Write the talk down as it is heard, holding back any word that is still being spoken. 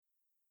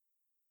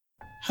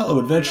Hello,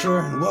 adventurer,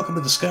 and welcome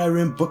to the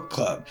Skyrim Book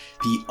Club,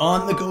 the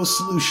on-the-go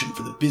solution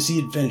for the busy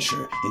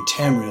adventure in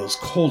Tamriel's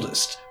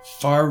coldest,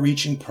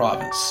 far-reaching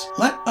province.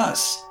 Let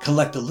us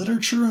collect the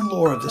literature and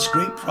lore of this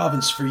great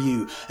province for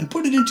you and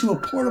put it into a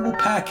portable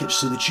package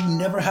so that you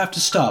never have to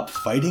stop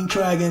fighting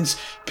dragons,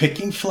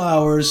 picking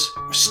flowers,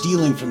 or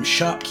stealing from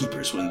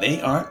shopkeepers when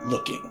they aren't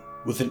looking.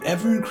 With an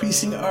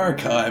ever-increasing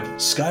archive,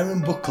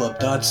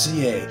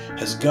 SkyrimBookClub.ca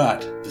has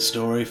got the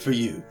story for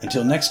you.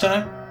 Until next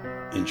time,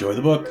 enjoy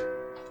the book.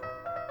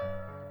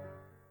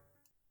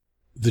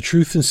 The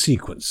Truth in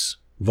Sequence,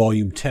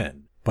 Volume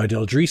 10, by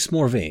Deldrice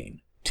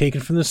Morvayn,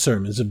 taken from the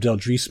sermons of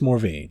Deldrice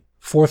Morvayn,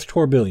 4th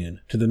Torbillion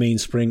to the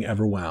Mainspring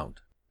Everwound.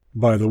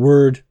 By the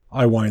word,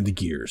 I wind the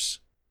gears.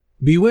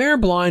 Beware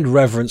blind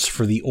reverence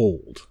for the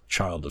old,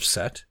 child of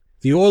Set.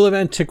 The oil of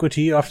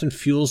antiquity often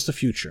fuels the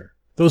future.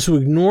 Those who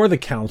ignore the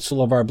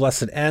counsel of our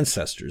blessed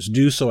ancestors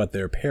do so at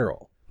their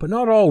peril. But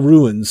not all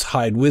ruins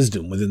hide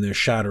wisdom within their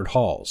shattered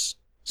halls.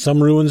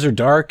 Some ruins are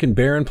dark and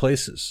barren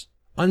places.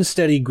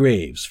 Unsteady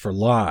graves for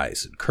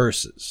lies and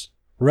curses,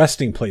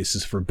 resting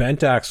places for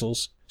bent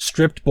axles,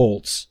 stripped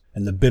bolts,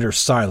 and the bitter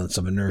silence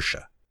of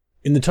inertia.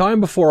 In the time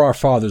before our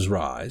fathers'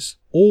 rise,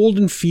 old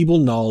and feeble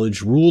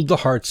knowledge ruled the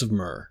hearts of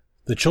Myr.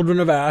 The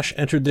children of Ash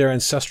entered their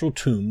ancestral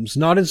tombs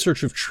not in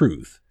search of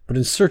truth, but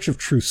in search of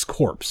truth's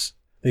corpse.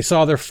 They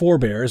saw their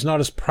forebears not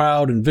as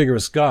proud and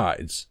vigorous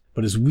guides,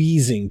 but as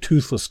wheezing,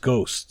 toothless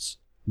ghosts,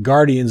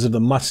 guardians of the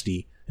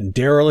musty and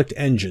derelict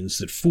engines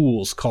that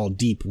fools call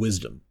deep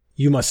wisdom.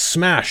 You must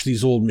smash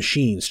these old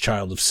machines,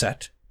 child of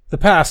Set. The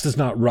past does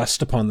not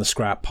rust upon the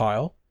scrap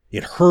pile.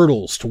 It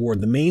hurtles toward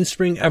the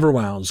Mainspring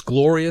Everwound's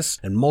glorious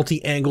and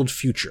multi-angled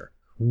future,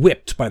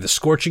 whipped by the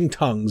scorching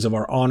tongues of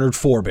our honored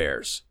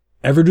forebears.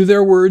 Ever do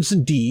their words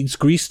and deeds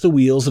grease the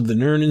wheels of the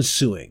Nirn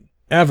ensuing.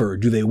 Ever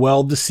do they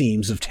weld the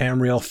seams of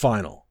Tamriel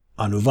final,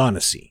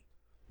 Anuvanasi.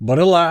 But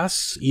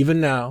alas, even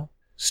now,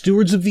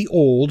 stewards of the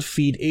old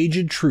feed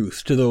aged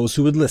truth to those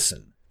who would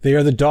listen. They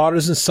are the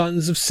daughters and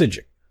sons of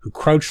Psijic, who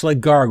crouch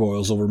like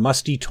gargoyles over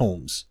musty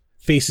tomes,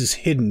 faces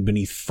hidden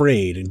beneath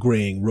frayed and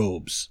graying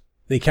robes.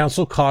 They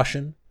counsel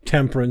caution,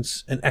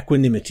 temperance, and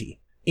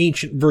equanimity,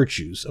 ancient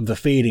virtues of the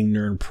fading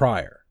Nirn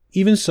prior.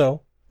 Even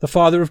so, the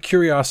father of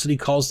curiosity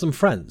calls them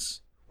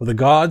friends. With a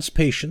god's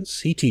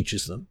patience, he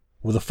teaches them.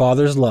 With a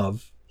father's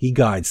love, he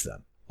guides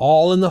them,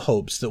 all in the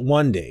hopes that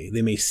one day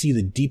they may see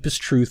the deepest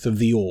truth of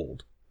the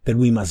old, that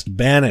we must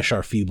banish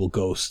our feeble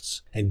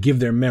ghosts and give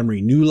their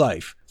memory new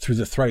life through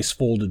the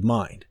thrice-folded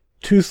mind.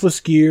 Toothless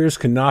gears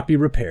cannot be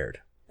repaired.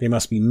 They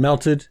must be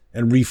melted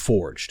and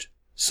reforged.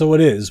 So it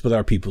is with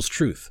our people's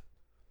truth.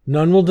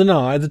 None will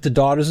deny that the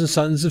daughters and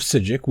sons of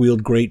Psijic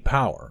wield great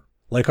power.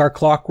 Like our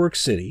clockwork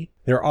city,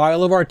 their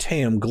Isle of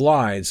Artaeum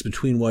glides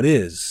between what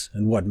is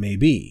and what may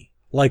be.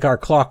 Like our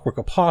clockwork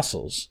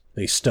apostles,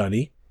 they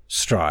study,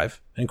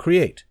 strive, and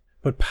create.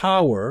 But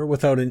power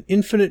without an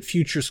infinite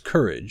future's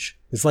courage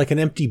is like an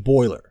empty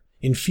boiler,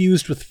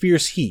 infused with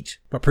fierce heat,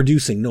 but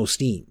producing no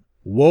steam.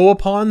 Woe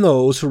upon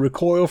those who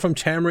recoil from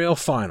Tamriel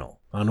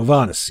final,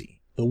 Anuvanasi.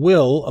 The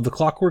will of the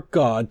clockwork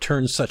god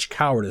turns such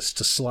cowardice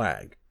to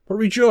slag. But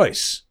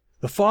rejoice!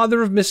 The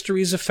father of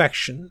mystery's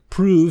affection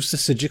proves the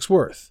Psijic's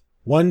worth.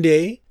 One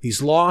day,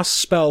 these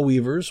lost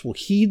spellweavers will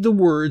heed the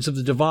words of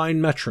the divine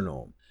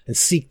metronome and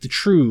seek the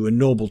true and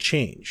noble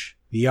change,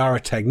 the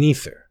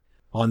Aratagnether.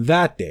 On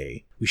that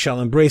day, we shall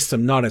embrace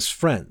them not as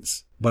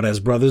friends, but as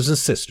brothers and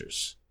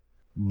sisters.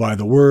 By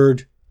the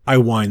word, I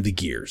wind the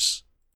gears.